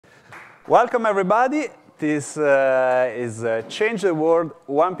Welcome, everybody. This is Change the World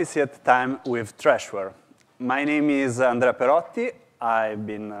One PC at a Time with Trashware. My name is Andrea Perotti. I've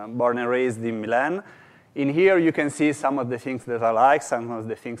been born and raised in Milan. In here, you can see some of the things that I like, some of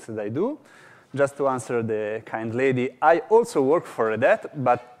the things that I do. Just to answer the kind lady, I also work for Red Hat,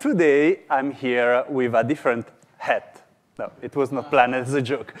 but today I'm here with a different hat. No, it was not planned as a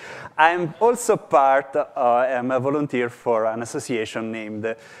joke. I'm also I'm a volunteer for an association named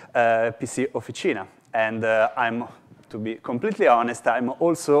PCOfficina. And to be completely honest, I'm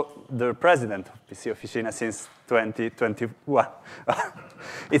also the president of PCOfficina since 2021.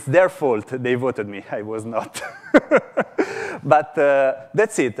 It's their fault, they voted me, I was not. But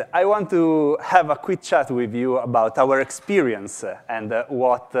that's it. I want to have a quick chat with you about our experience and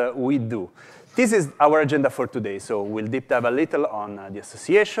what we do. This is our agenda for today, so we'll deep dive a little on the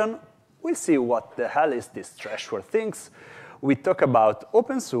association. We'll see what the hell is this Trashware things. We talk about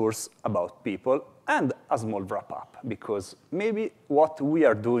open source, about people, and a small wrap-up, because maybe what we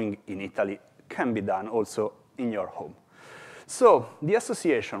are doing in Italy can be done also in your home. So, the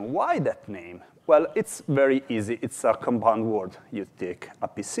association, why that name? Well, it's very easy. It's a compound word. You take a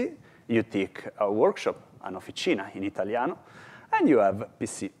PC, you take a workshop, an officina in Italiano, and you have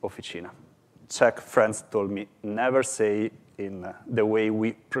PCOfficina. Czech friends told me, never say in the way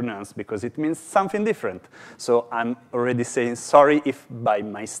we pronounce, because it means something different. So I'm already saying sorry if by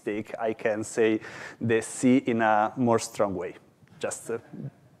mistake I can say the C in a more strong way. Just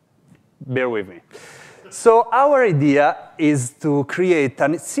bear with me. So our idea is to create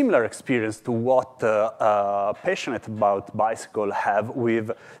a similar experience to what passionate about bicycle have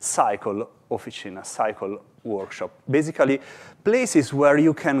with cycle officina, cycle workshop. Basically, places where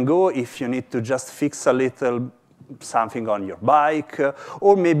you can go if you need to just fix a little something on your bike,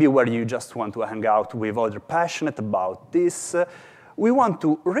 or maybe where you just want to hang out with others passionate about this. We want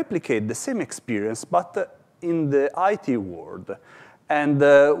to replicate the same experience, but in the IT world. And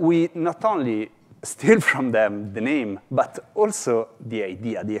we not only steal from them the name, but also the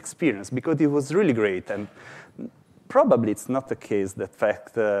idea, the experience, because it was really great. And probably it's not the case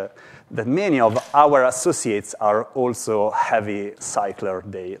that many of our associates are also heavy cycler.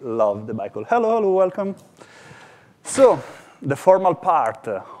 They love the bike. Hello, welcome. So, the formal part,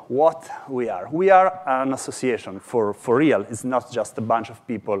 what we are. We are an association for real. It's not just a bunch of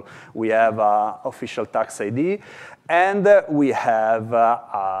people. We have an official tax ID, and we have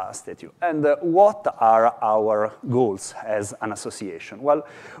a statute. And what are our goals as an association? Well,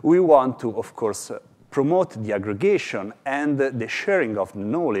 we want to, of course, promote the aggregation and the sharing of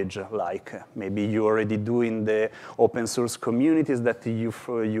knowledge, like maybe you already do in the open source communities that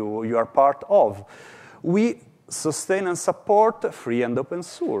you are part of. We sustain and support free and open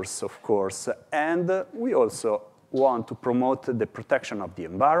source, of course, and we also want to promote the protection of the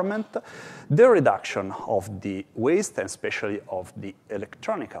environment, the reduction of the waste, and especially of the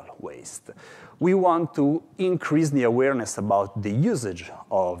electronic waste. We want to increase the awareness about the usage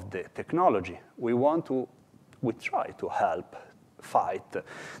of the technology. We try to help fight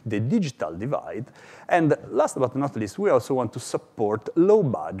the digital divide. And last but not least, we also want to support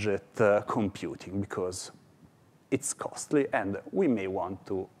low-budget computing, because it's costly, and we may want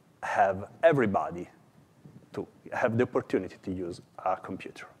to have everybody to have the opportunity to use a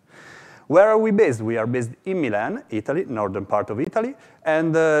computer. Where are we based? We are based in Milan, Italy, northern part of Italy,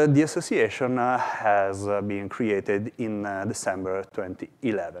 and the association has been created in December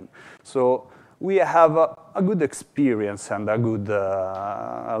 2011. So we have a good experience and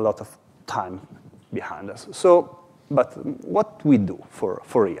a lot of time behind us. So, but what we do for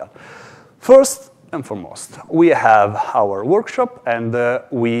real? First and foremost, we have our workshop, and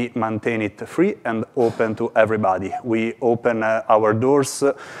we maintain it free and open to everybody. We open our doors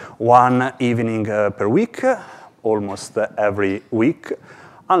one evening per week, almost every week,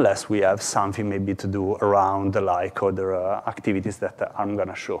 unless we have something maybe to do around like other activities that I'm going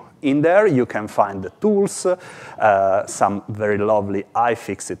to show. In there, you can find the tools, some very lovely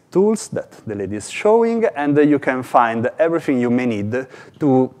iFixit tools that the lady is showing, and you can find everything you may need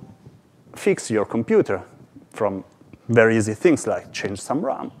to fix your computer, from very easy things like change some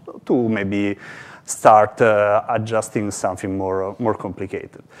RAM to maybe start adjusting something more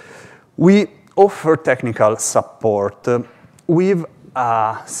complicated. We offer technical support with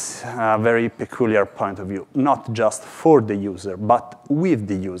a very peculiar point of view, not just for the user, but with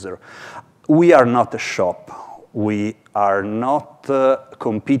the user. We are not a shop. We are not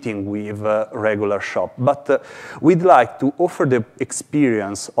competing with a regular shop, but we'd like to offer the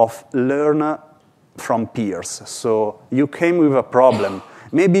experience of learn from peers. So you came with a problem,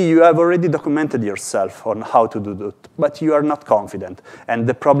 Maybe you have already documented yourself on how to do that, but you are not confident. And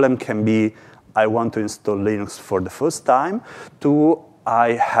the problem can be, I want to install Linux for the first time, to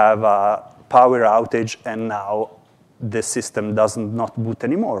I have a power outage and now the system does not boot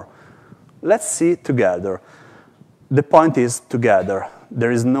anymore. Let's see together. The point is together.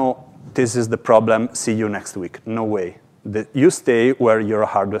 There is no, this is the problem, see you next week. No way. You stay where your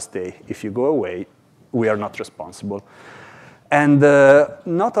hardware stays. If you go away, we are not responsible. And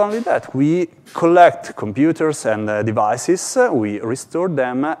not only that, we collect computers and devices, we restore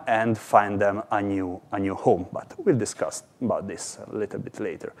them and find them a new home. But we'll discuss about this a little bit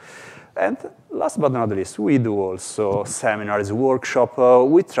later. And last but not least, we do also seminars, workshops.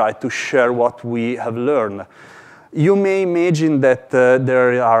 We try to share what we have learned. You may imagine that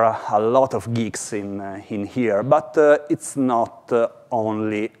there are a lot of geeks in here, but it's not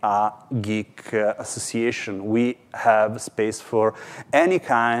only a geek association. We have space for any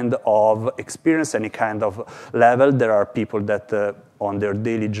kind of experience, any kind of level. There are people that on their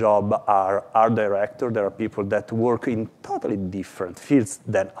daily job are art director. There are people that work in totally different fields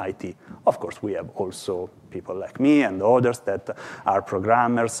than IT. Of course, we have also people like me and others that are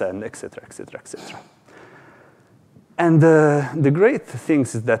programmers and et cetera, et cetera, et cetera. And the great thing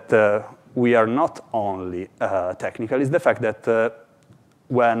is that we are not only technical. It's the fact that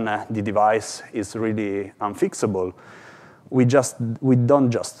when the device is really unfixable, we don't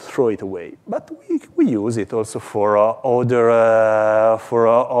just throw it away, but we use it also for other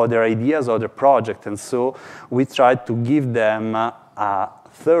ideas, other projects. And so we try to give them a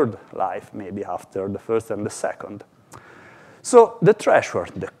third life, maybe after the first and the second. So the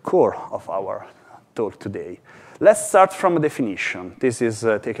trashware, the core of our talk today. Let's start from a definition. This is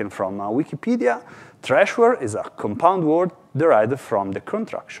taken from Wikipedia. Trashware is a compound word derived from the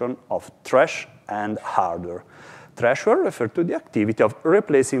contraction of trash and hardware. Trashware refers to the activity of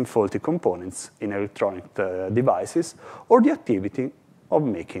replacing faulty components in electronic devices or the activity of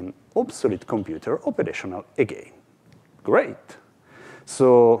making obsolete computer operational again. Great.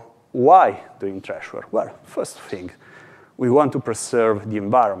 So why doing trashware? Well, first thing, we want to preserve the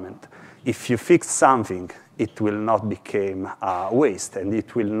environment. If you fix something, it will not become a waste, and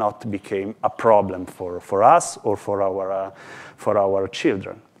it will not become a problem for us or for our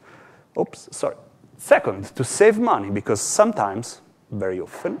children. Oops, sorry. Second, to save money, because sometimes, very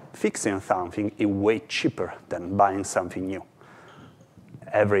often, fixing something is way cheaper than buying something new.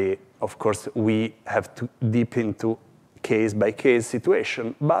 Of course, we have to dip into case-by-case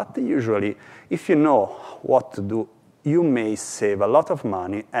situation, but usually, if you know what to do, you may save a lot of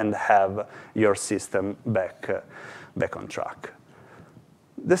money and have your system back on track.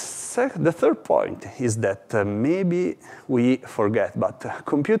 The third point is that maybe we forget, but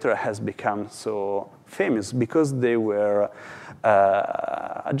computer has become so famous because they were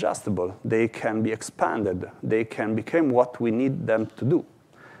adjustable. They can be expanded. They can become what we need them to do.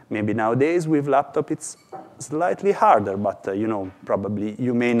 Maybe nowadays with laptop it's slightly harder, but probably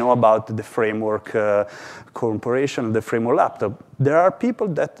you may know about the Framework Corporation, the Framework laptop. There are people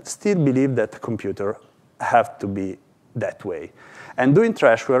that still believe that computer have to be that way. And doing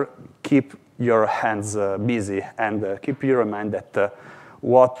trashware, keep your hands busy and keep you in mind that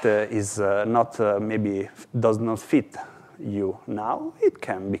what is not maybe does not fit you now, it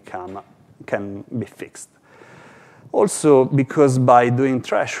can be fixed. Also, because by doing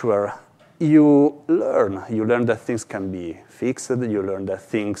trashware, you learn that things can be fixed. You learn that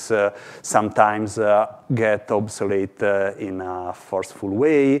things sometimes get obsolete in a forceful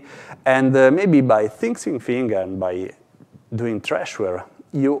way. And maybe by fixing things and by doing trashware,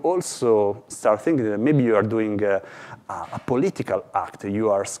 you also start thinking that maybe you are doing a political act. You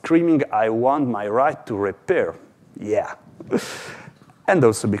are screaming, I want my right to repair. Yeah. And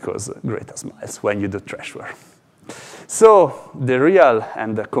also because greater smiles when you do trashware. So the real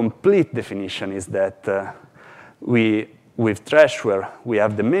and the complete definition is that with trashware, we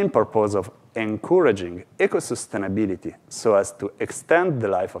have the main purpose of encouraging eco-sustainability so as to extend the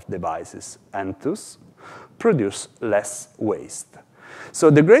life of devices and thus produce less waste. So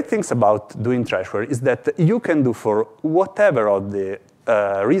the great things about doing trashware is that you can do for whatever of the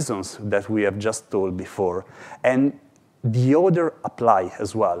reasons that we have just told before, and the other apply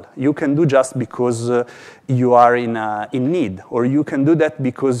as well. You can do just because you are in need, or you can do that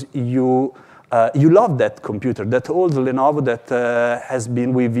because you love that computer, that old Lenovo that has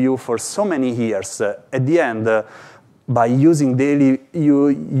been with you for so many years. At the end, by using daily,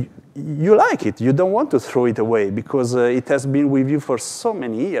 you like it. You don't want to throw it away because it has been with you for so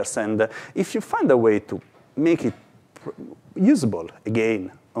many years. And if you find a way to make it usable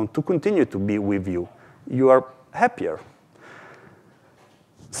again and to continue to be with you, you are happier.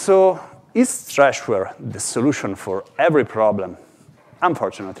 So is Trashware the solution for every problem?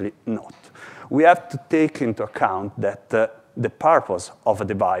 Unfortunately, not. We have to take into account that the purpose of a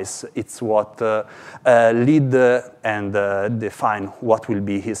device, it's what lead and define what will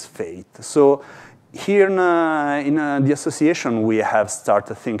be his fate. So here in the association, we have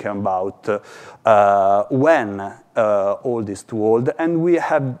started thinking about when old is too old, and we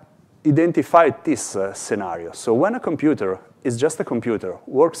have identified this scenario. So when a computer is just a computer,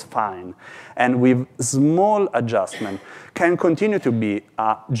 works fine, and with small adjustment can continue to be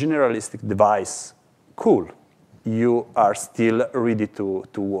a generalistic device, cool. You are still ready to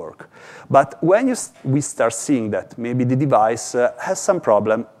work. But when we start seeing that maybe the device has some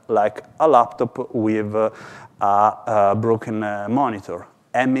problem, like a laptop with a broken monitor,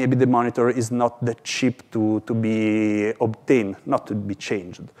 and maybe the monitor is not that cheap to be obtained, not to be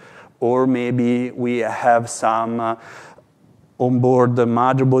changed. Or maybe we have some onboard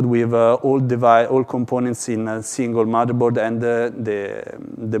motherboard with all components in a single motherboard, and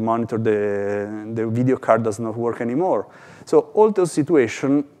the monitor, the video card does not work anymore. So all those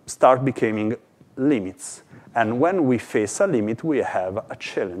situations start becoming limits. And when we face a limit, we have a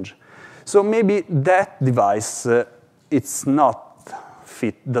challenge. So maybe that device does not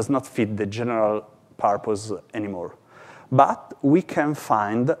fit the general purpose anymore. But we can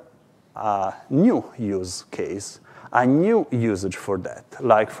find a new use case, a new usage for that.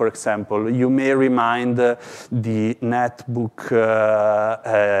 Like, for example, you may remind the netbook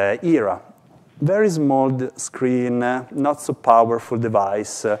era. Very small screen, not so powerful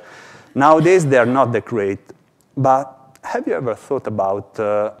device. Nowadays, they are not that great. But have you ever thought about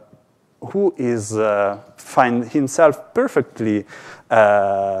who is find himself perfectly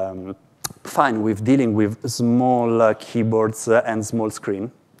fine with dealing with small keyboards and small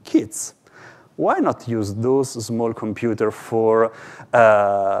screen? Kids. Why not use those small computers for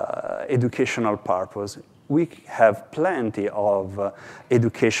educational purpose? We have plenty of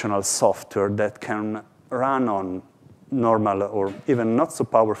educational software that can run on normal or even not so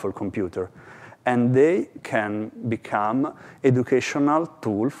powerful computer, and they can become educational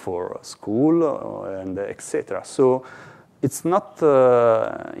tool for school and etc. So it's not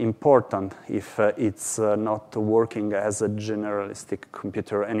important if it's not working as a generalistic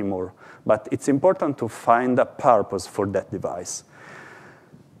computer anymore, but it's important to find a purpose for that device.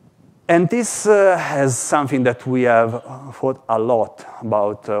 And this has something that we have thought a lot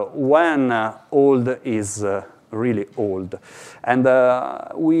about when old is really old. And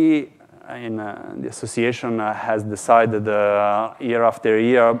we, in the association, has decided year after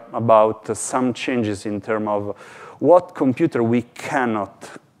year about some changes in terms of what computer we cannot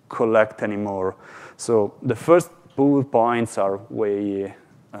collect anymore. So the first bullet points are way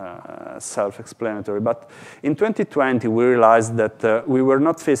self-explanatory. But in 2020, we realized that we were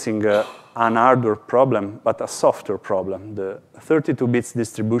not facing an hardware problem, but a software problem. The 32 bits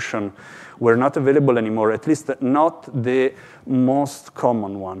distribution were not available anymore, at least not the most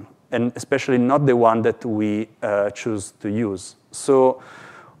common one, and especially not the one that we choose to use. So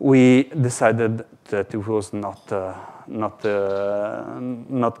we decided that it was not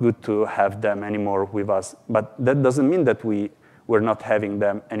good to have them anymore with us. But that doesn't mean that we were not having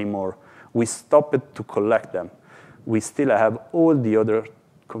them anymore. We stopped to collect them. We still have all the other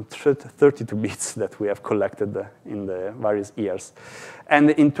 32 bits that we have collected in the various years. And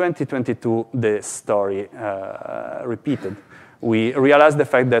in 2022, the story repeated. We realized the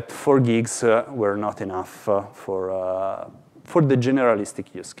fact that 4 gigs were not enough for the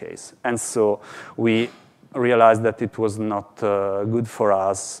generalistic use case. And so we realized that it was not good for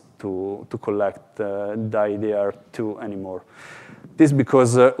us to collect the DDR2 anymore. This is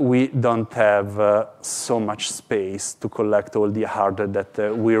because we don't have so much space to collect all the hardware that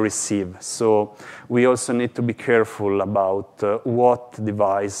we receive. So we also need to be careful about what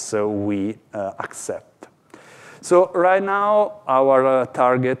device we accept. So right now, our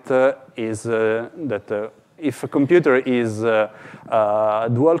target is that if a computer is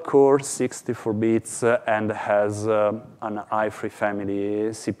dual-core, 64 bits, and has an i3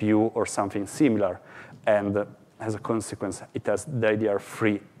 family CPU or something similar, and as a consequence, it has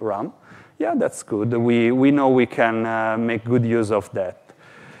DDR3 RAM, yeah, that's good. We know we can make good use of that.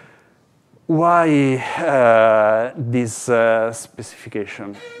 Why this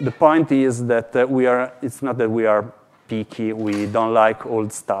specification? The point is that it's not that we are picky, we don't like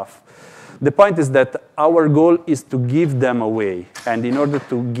old stuff. The point is that our goal is to give them away. And in order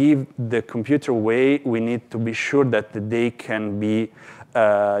to give the computer away, we need to be sure that they can be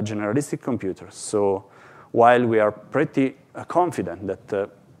generalistic computers. So while we are pretty confident that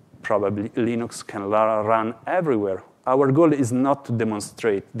probably Linux can run everywhere, Our goal is not to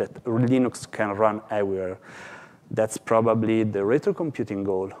demonstrate that Linux can run everywhere. That's probably the retro computing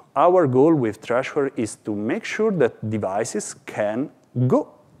goal. Our goal with Trashware is to make sure that devices can go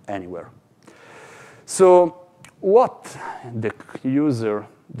anywhere. So what the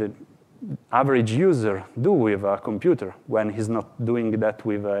average user do with a computer when he's not doing that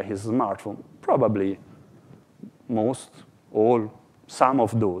with his smartphone? Probably most, all, some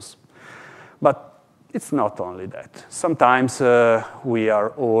of those. But it's not only that. Sometimes we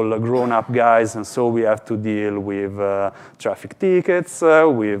are all grown-up guys, and so we have to deal with traffic tickets,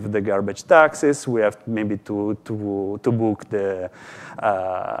 with the garbage taxes. We have maybe to book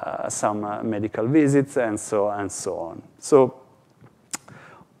some medical visits, and so on. So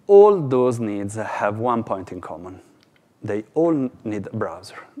all those needs have one point in common. They all need a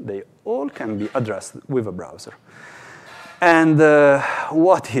browser. They all can be addressed with a browser. And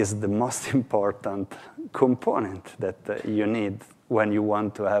what is the most important component that you need when you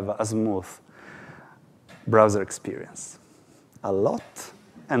want to have a smooth browser experience? A lot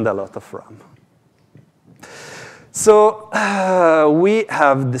and a lot of RAM. So we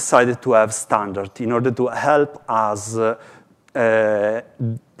have decided to have standard in order to help us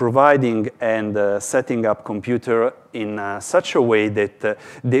providing and setting up computer in such a way that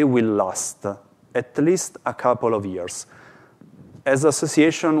they will last at least a couple of years. As an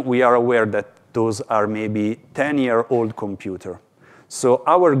association, we are aware that those are maybe 10-year-old computer. So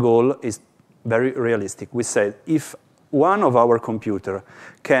our goal is very realistic. We said if one of our computer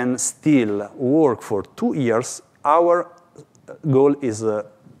can still work for 2 years, our goal is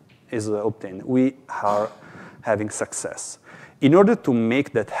obtained. We are having success. In order to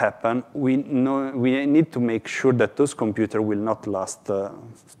make that happen, we need to make sure that those computers will not last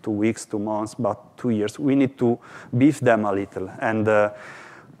 2 weeks, 2 months, but 2 years. We need to beef them a little. And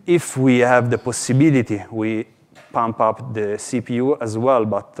if we have the possibility, we pump up the CPU as well,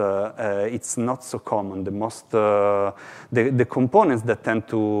 but it's not so common. The components that tend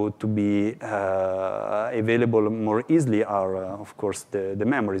to be available more easily are, of course, the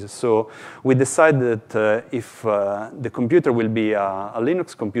memories. So we decided that if the computer will be a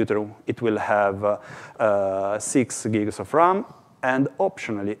Linux computer, it will have 6 gigs of RAM and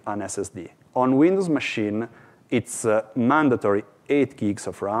optionally an SSD. On Windows machine, it's mandatory 8 gigs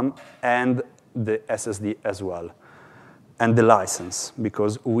of RAM and the SSD as well. And the license,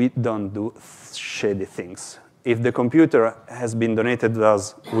 because we don't do shady things. If the computer has been donated to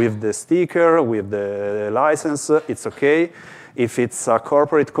us with the sticker, with the license, it's OK. If it's a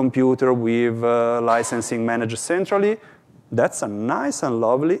corporate computer with licensing managed centrally, that's a nice and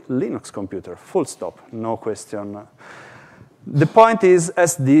lovely Linux computer, full stop, no question. The point is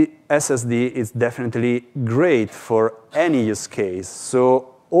SSD is definitely great for any use case. So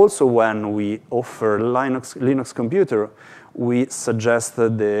also when we offer Linux computer, we suggest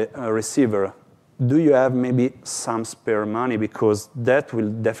the receiver, do you have maybe some spare money? Because that will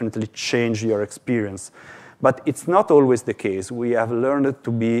definitely change your experience. But it's not always the case. We have learned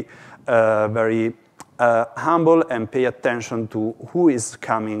to be very humble and pay attention to who is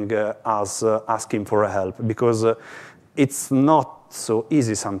coming as asking for help. Because it's not so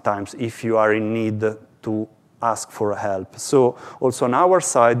easy sometimes if you are in need to ask for help. So also on our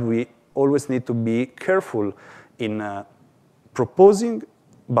side, we always need to be careful in proposing,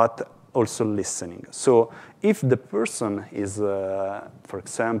 but also listening. So if the person is, for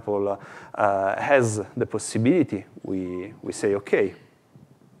example, has the possibility, we say, OK,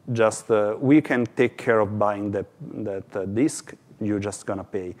 just we can take care of buying that disk, you're just going to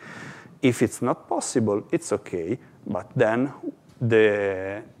pay. If it's not possible, it's OK, but then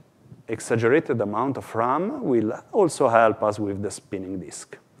the exaggerated amount of RAM will also help us with the spinning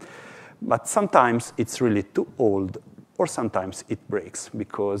disk. But sometimes it's really too old, or sometimes it breaks,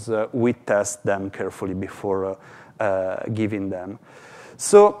 because we test them carefully before giving them.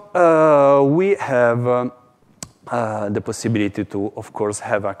 So we have the possibility to, of course,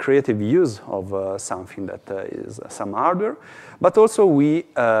 have a creative use of something that is some hardware. But also we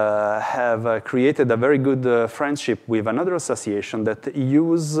have created a very good friendship with another association that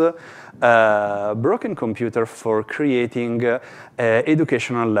use broken computer for creating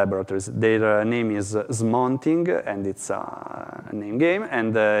educational laboratories. Their name is Smonting, and it's a name game.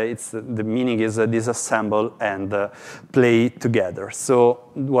 And the meaning is disassemble and play together. So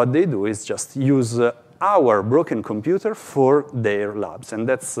what they do is just use our broken computer for their labs. And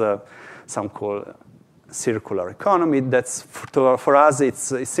that's some call circular economy. That's for us,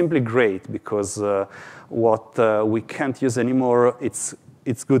 it's simply great, because what we can't use anymore, it's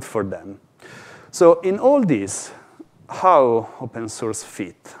good for them. So in all this, how open source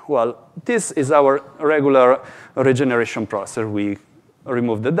fit? Well, this is our regular regeneration process. We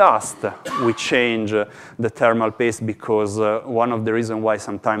remove the dust. We change the thermal paste because one of the reasons why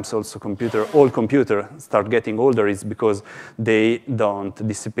sometimes also old computers start getting older is because they don't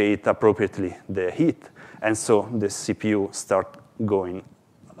dissipate appropriately the heat. And so the CPU start going,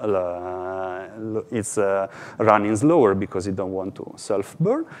 it's running slower because it don't want to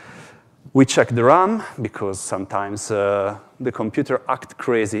self-burn. We check the RAM because sometimes the computer act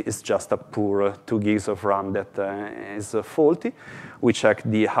crazy. It's just a poor 2 gigs of RAM that is faulty. We check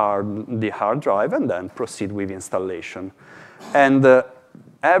the hard drive and then proceed with installation. And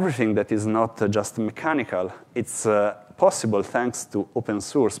everything that is not just mechanical, it's possible thanks to open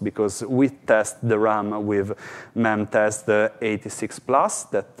source because we test the RAM with memtest 86 Plus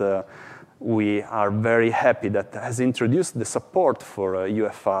that we are very happy that has introduced the support for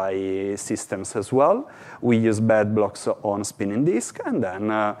UEFI systems as well. We use bed blocks on spinning disk, and then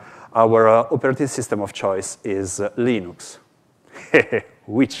our operating system of choice is Linux.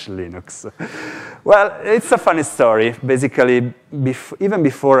 Which Linux? Well, it's a funny story. Basically, even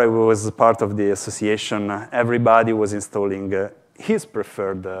before I was part of the association, everybody was installing his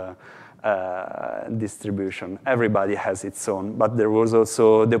preferred distribution. Everybody has its own, but there was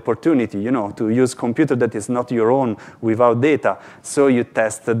also the opportunity, to use computer that is not your own without data. So you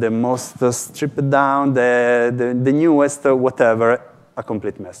test the most stripped down, the newest, whatever, a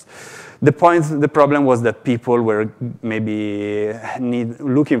complete mess. The problem was that people were maybe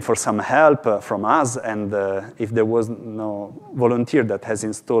looking for some help from us, and if there was no volunteer that has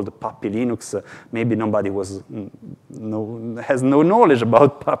installed Puppy Linux, maybe nobody has no knowledge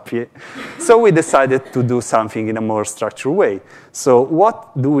about Puppy. So we decided to do something in a more structured way. So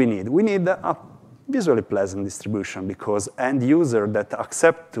what do we need? We need a visually pleasant distribution because end user that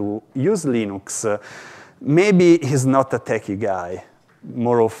accept to use Linux, maybe he's not a techie guy.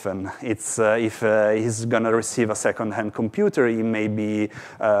 More often, it's if he's going to receive a second-hand computer, he may be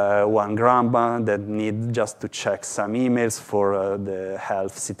one grandma that need just to check some emails for the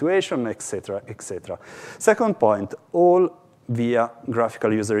health situation, etc., etc. Second point, all via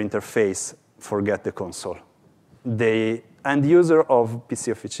graphical user interface, forget the console. The end user of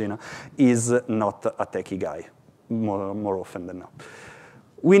PCOfficina is not a techie guy, more often than not.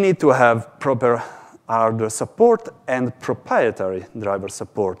 We need to have proper hardware support and proprietary driver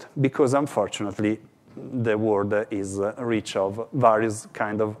support because unfortunately the world is rich of various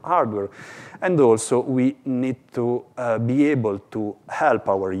kind of hardware. And also we need to be able to help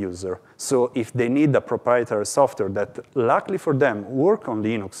our user. So if they need a proprietary software that luckily for them work on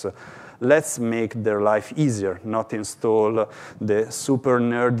Linux, let's make their life easier, not install the super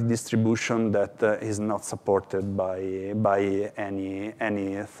nerdy distribution that is not supported by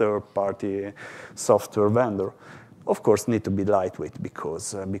any third-party software vendor. Of course, need to be lightweight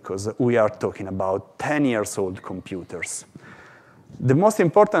because we are talking about 10-year-old computers. The most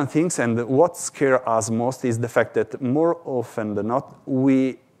important things and what scares us most is the fact that more often than not,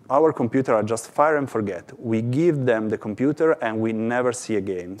 our computers are just fire and forget. We give them the computer and we never see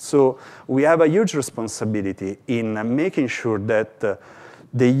again. So we have a huge responsibility in making sure that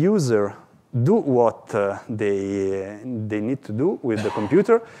the user do what they need to do with the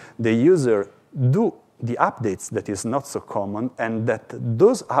computer, the user do the updates that is not so common, and that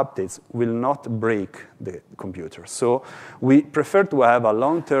those updates will not break the computer. So we prefer to have a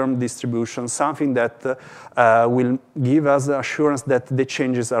long-term distribution, something that will give us assurance that the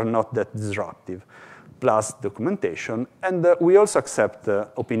changes are not that disruptive, plus documentation. And we also accept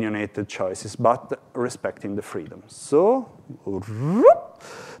opinionated choices, but respecting the freedom. So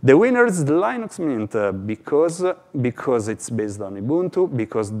the winner is Linux Mint because it's based on Ubuntu,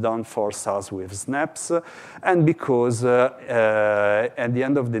 because don't force us with snaps, and because at the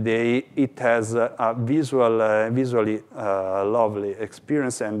end of the day, it has a visually lovely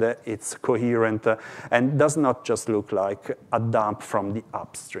experience, and it's coherent and does not just look like a dump from the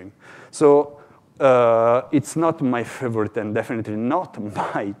upstream. So it's not my favorite and definitely not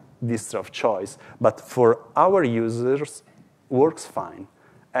my distro of choice, but for our users, works fine.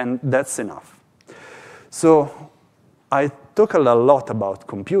 And that's enough. So I talk a lot about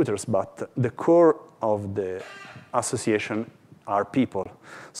computers, but the core of the association are people.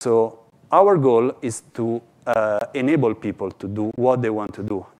 So our goal is to enable people to do what they want to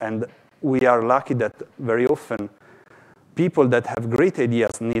do. And we are lucky that very often people that have great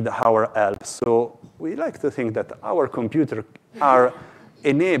ideas need our help. So we like to think that our computers are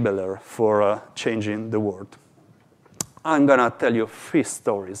enabler for changing the world. I'm going to tell you 3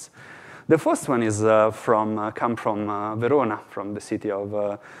 stories. The first one is come from Verona, from the city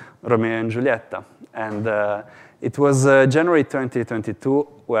of Romeo and Giulietta. And it was January 2022,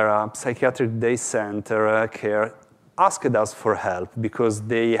 where a psychiatric day center care asked us for help because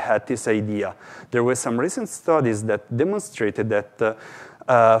they had this idea. There were some recent studies that demonstrated that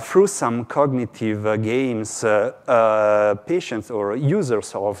through some cognitive games, patients or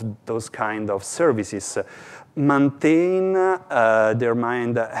users of those kind of services maintain their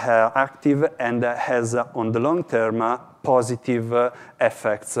mind active and has, on the long term, positive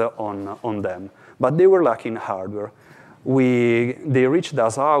effects on them. But they were lacking hardware. They reached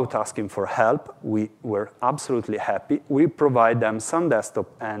us out asking for help. We were absolutely happy. We provide them some desktop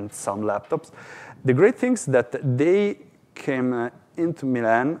and some laptops. The great thing is that they came into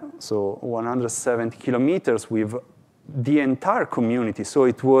Milan, so 170 kilometers with the entire community. So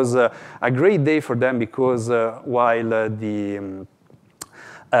it was a great day for them because while the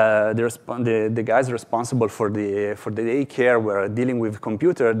guys responsible for the daycare were dealing with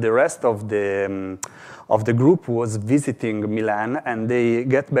computer, the rest of the group was visiting Milan, and they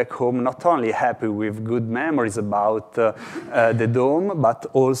get back home not only happy with good memories about the dome, but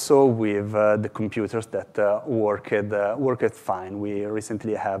also with the computers that worked fine. We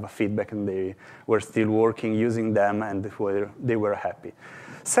recently have feedback, and they were still working, using them, and they were happy.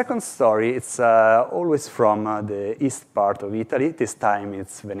 Second story, it's always from the east part of Italy. This time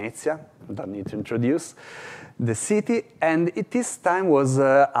it's Venezia. I don't need to introduce the city. And this time was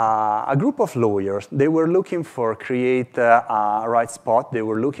a group of lawyers. They were looking for create a right spot. They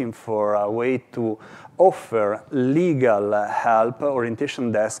were looking for a way to offer legal help,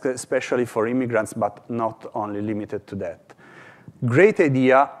 orientation desk, especially for immigrants, but not only limited to that. Great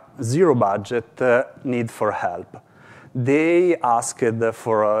idea, zero budget, need for help. They asked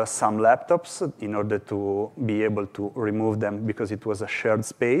for some laptops in order to be able to remove them because it was a shared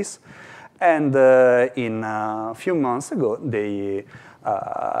space. And in a few months ago, they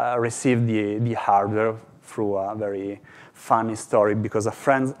received the hardware through a very funny story because a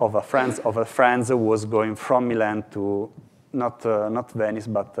friend of a friend was going from Milan to not Venice,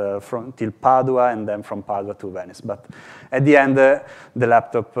 but till Padua, and then from Padua to Venice. But at the end, the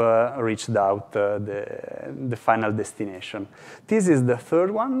laptop reached out the final destination. This is the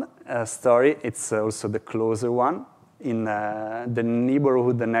third one story. It's also the closer one. In the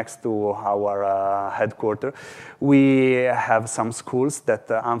neighborhood next to our headquarters, we have some schools that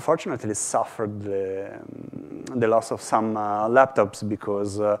unfortunately suffered the loss of some laptops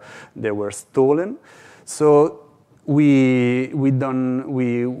because they were stolen. So we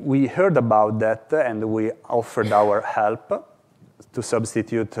heard about that, and we offered our help to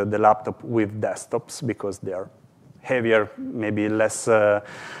substitute the laptop with desktops because they are heavier, maybe less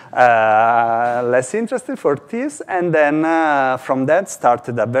interesting for this. And then from that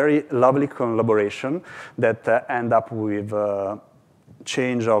started a very lovely collaboration that ended up with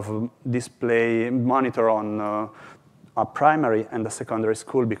change of display monitor on a primary and a secondary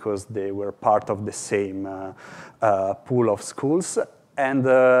school because they were part of the same pool of schools. And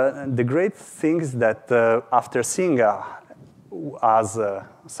the great thing is that after seeing as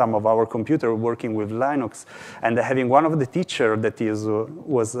some of our computer working with Linux, and having one of the teacher that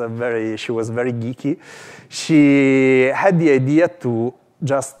was very geeky, she had the idea to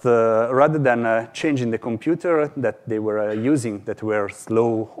just rather than changing the computer that they were using, that were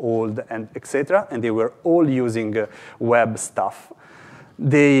slow, old, and etc., and they were all using web stuff.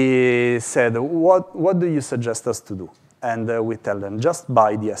 They said, "What do you suggest us to do?" And we tell them, just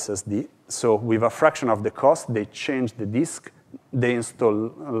buy the SSD. So with a fraction of the cost, they change the disk, they install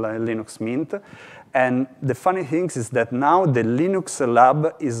Linux Mint. And the funny thing is that now the Linux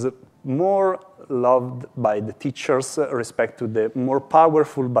lab is more loved by the teachers respect to the more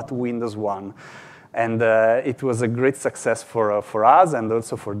powerful but Windows one. And it was a great success for us and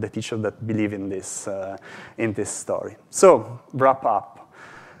also for the teachers that believe in this story. So, wrap up.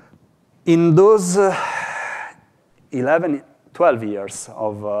 In those 12 years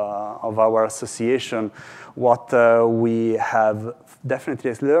of our association, what we have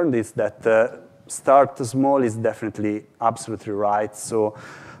definitely learned is that start small is definitely absolutely right. So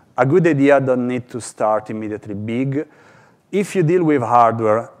a good idea don't need to start immediately big. If you deal with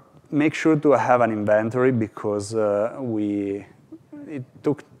hardware, make sure to have an inventory because it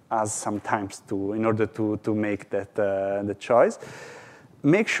took us some time in order to make that the choice.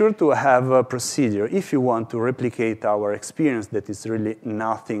 Make sure to have a procedure if you want to replicate our experience that is really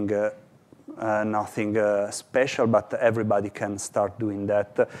nothing special, but everybody can start doing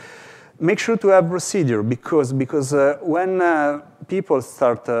that. Make sure to have procedure because when people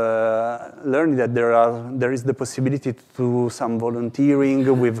start learning that there is the possibility to do some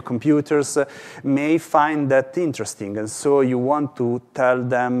volunteering with computers, may find that interesting, and so you want to tell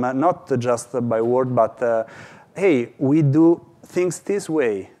them not just by word, but hey, we do things this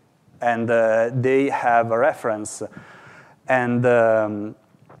way, and they have a reference, and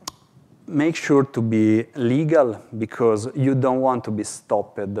make sure to be legal because you don't want to be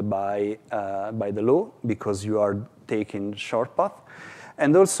stopped by the law because you are taking short path.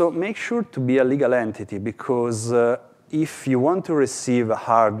 And also make sure to be a legal entity because if you want to receive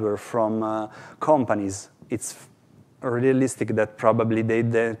hardware from companies, it's realistic that probably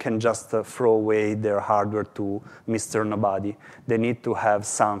they can just throw away their hardware to Mr. Nobody. They need to have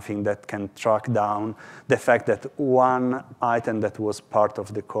something that can track down the fact that one item that was part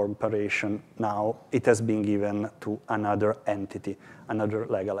of the corporation, now it has been given to another entity, another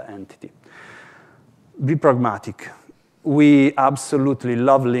legal entity. Be pragmatic. We absolutely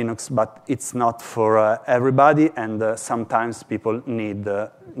love Linux, but it's not for everybody, and sometimes people need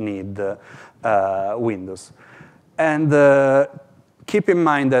Windows. And keep in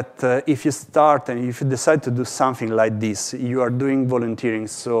mind that if you start and if you decide to do something like this, you are doing volunteering,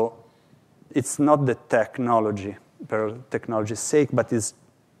 so it's not the technology for technology's sake, but it's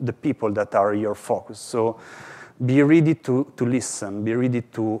the people that are your focus. So be ready to listen, be ready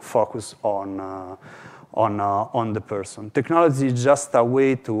to focus on the person. Technology is just a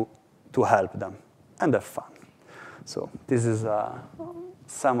way to help them and have fun. So this is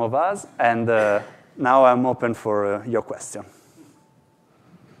some of us, and now I'm open for your question.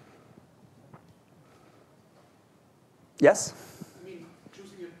 Yes? I mean,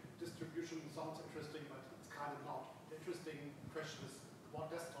 choosing a distribution sounds interesting, but it's kind of not. The interesting question is,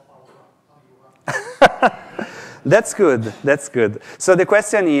 what desktop are you on? That's good. That's good. So the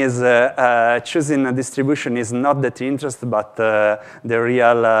question is, choosing a distribution is not that interesting, but the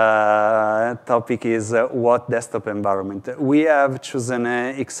real topic is what desktop environment. We have chosen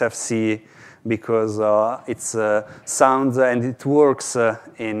XFCE because it sounds and it works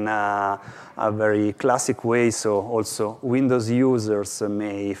in a very classic way, so also Windows users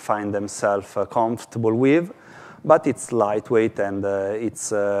may find themselves comfortable with, but it's lightweight and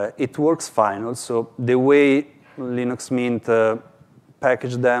it works fine. Also, the way Linux Mint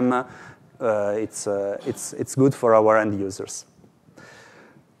package them, it's good for our end users.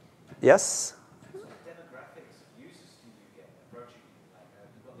 Yes?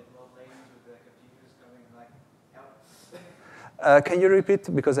 Can you repeat?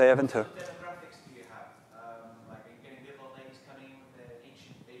 Because I haven't heard. What demographics do you have? Like, are you getting little old ladies coming in with their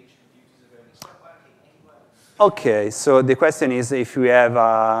ancient age computers that are going, stop working anywhere? Okay, so the question is if we have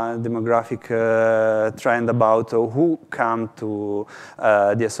a demographic trend about who come to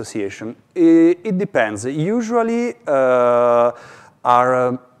the association. It depends. Usually are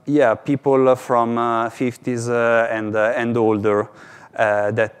people from 50s and older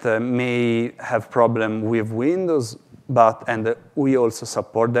that may have problem with Windows. And we also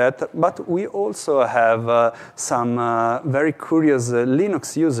support that. But we also have some very curious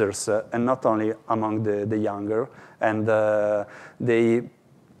Linux users, and not only among the younger. And they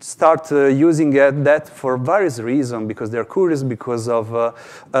start using that for various reasons, because they're curious because of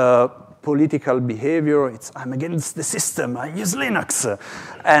political behavior. I'm against the system, I use Linux.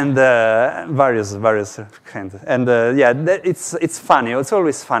 And various kinds. And it's funny. It's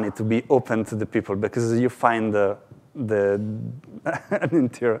always funny to be open to the people, because you find an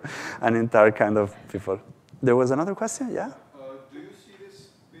entire kind of people. There was another question, yeah? Do you see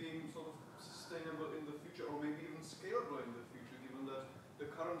this being sort of sustainable in the future, or maybe even scalable in the future, given that the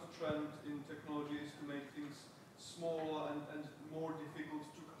current trend in technology is to make things smaller and more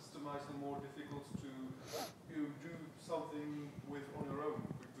difficult to customize and more difficult to do something with on your own?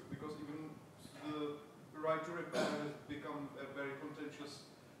 Because even the right to repair has become very contentious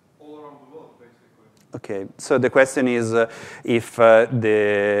all around the world, basically. Okay, so the question is if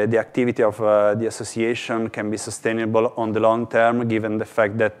the activity of the association can be sustainable on the long term, given the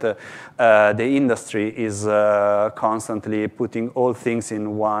fact that the industry is constantly putting all things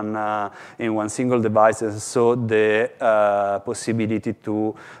in one single device, so the possibility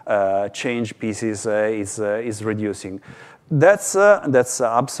to change pieces is reducing. That's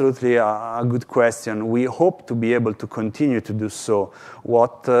absolutely a good question. We hope to be able to continue to do so.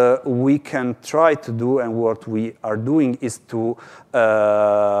 What we can try to do and what we are doing is to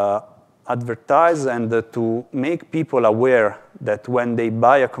advertise and to make people aware that when they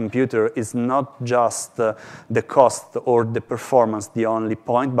buy a computer, it's not just the cost or the performance the only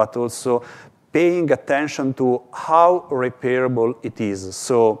point, but also paying attention to how repairable it is.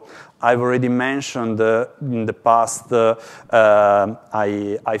 So I've already mentioned in the past,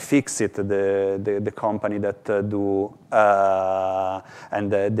 I fixed the company that do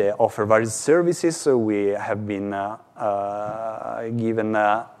and they offer various services. So we have been given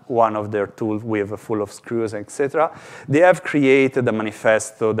one of their tools with full of screws, etc. They have created a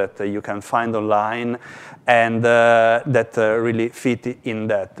manifesto that you can find online and that really fit in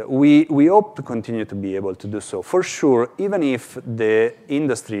that. We hope to continue to be able to do so. For sure, even if the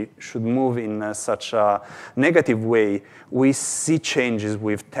industry should move in such a negative way, we see changes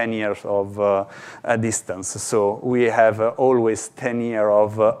with 10 years of distance. So we have always 10 years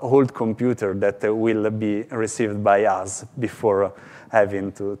of old computer that will be received by us before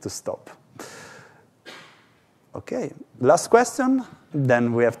having to stop. Okay, last question,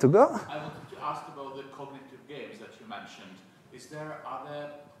 then we have to go. I wanted to ask about the cognitive games that you mentioned. Are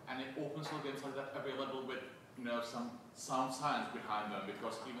there any open source games like that available with some sound science behind them?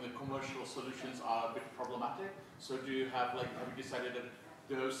 Because even the commercial solutions are a bit problematic. So have you decided that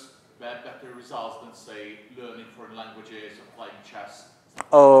those bear better results than, say, learning foreign languages or playing chess?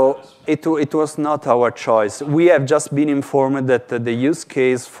 Oh, it was not our choice. We have just been informed that the use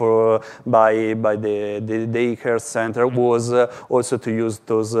case by the daycare center was also to use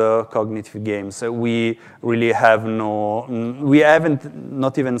those cognitive games. We really have we haven't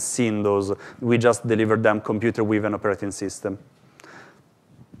not even seen those. We just delivered them computer with an operating system.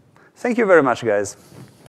 Thank you very much, guys.